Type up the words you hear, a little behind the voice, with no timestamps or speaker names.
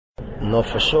No,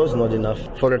 for sure it's not enough.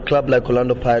 For a club like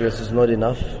Orlando Pirates, it's not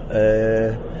enough.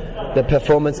 The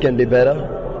performance can be better.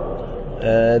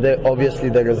 Obviously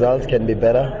the results can be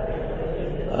better.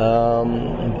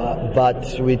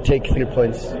 But we take 3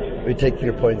 points. We take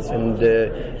 3 points and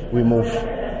we move.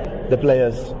 The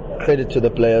players, credit to the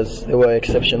players. They were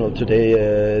exceptional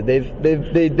today.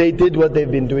 They did what they've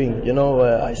been doing. You know,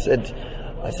 I said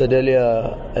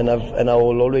earlier, and I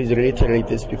will always reiterate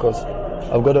this because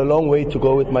I've got a long way to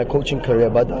go with my coaching career.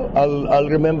 But I'll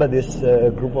remember this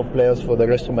group of players for the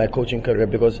rest of my coaching career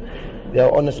because they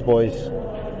are honest boys.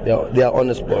 They are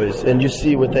honest boys, and you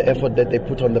see with the effort that they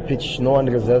put on the pitch, no one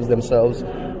reserves themselves,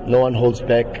 no one holds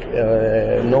back,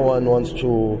 no one wants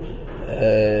to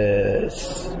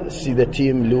see the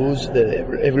team lose.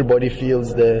 Everybody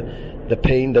feels the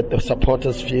pain that the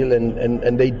supporters feel,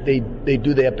 and they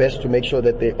do their best to make sure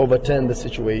that they overturn the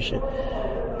situation.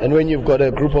 And when you've got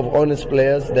a group of honest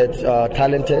players that are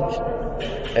talented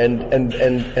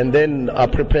and then are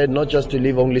prepared not just to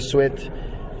leave only sweat,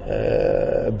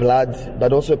 blood,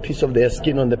 but also a piece of their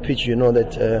skin on the pitch, you know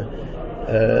that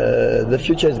the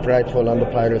future is bright for Orlando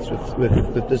Pirates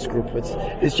with this group.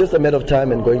 It's just a matter of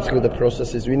time and going through the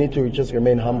processes. We need to just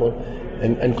remain humble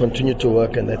and continue to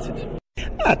work, and that's it.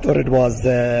 I thought it was,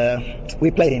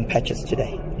 we played in patches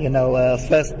today. You know,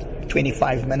 first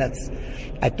 25 minutes,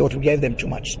 I thought we gave them too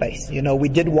much space. You know, we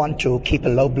did want to keep a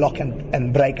low block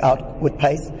and break out with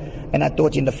pace. And I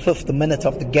thought in the 5th minute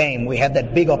of the game, we had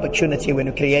that big opportunity when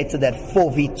we created that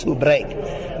 4v2 break.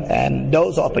 And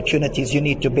those opportunities you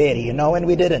need to bury, you know, and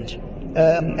we didn't.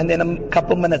 And then a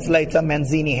couple minutes later,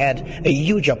 Manzini had a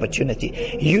huge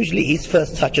opportunity. Usually his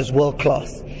first touch is world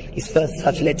class. His first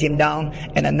touch let him down,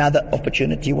 and another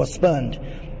opportunity was spurned.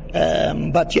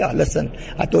 But yeah, listen,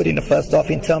 I thought in the first half,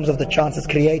 in terms of the chances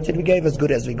created, we gave as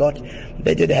good as we got.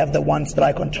 They did have the one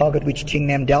strike on target, which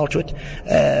Chingnam dealt with.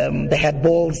 They had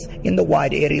balls in the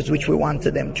wide areas, which we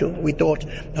wanted them to. We thought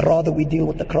rather we deal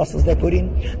with the crosses they put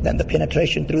in than the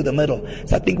penetration through the middle.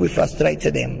 So I think we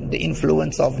frustrated them. The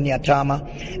influence of Nyatama,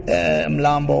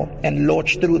 Mlambo, and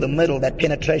Lorch through the middle, that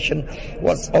penetration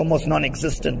was almost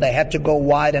non-existent. They had to go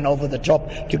wide and over the top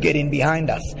to get in behind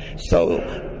us. So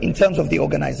in terms of the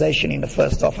organization in the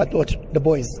first half, I thought the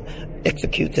boys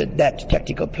executed that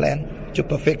tactical plan to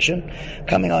perfection.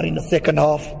 Coming out in the second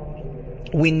half,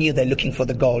 we knew they're looking for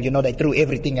the goal. You know, they threw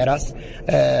everything at us,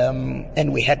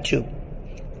 and we had to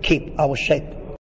keep our shape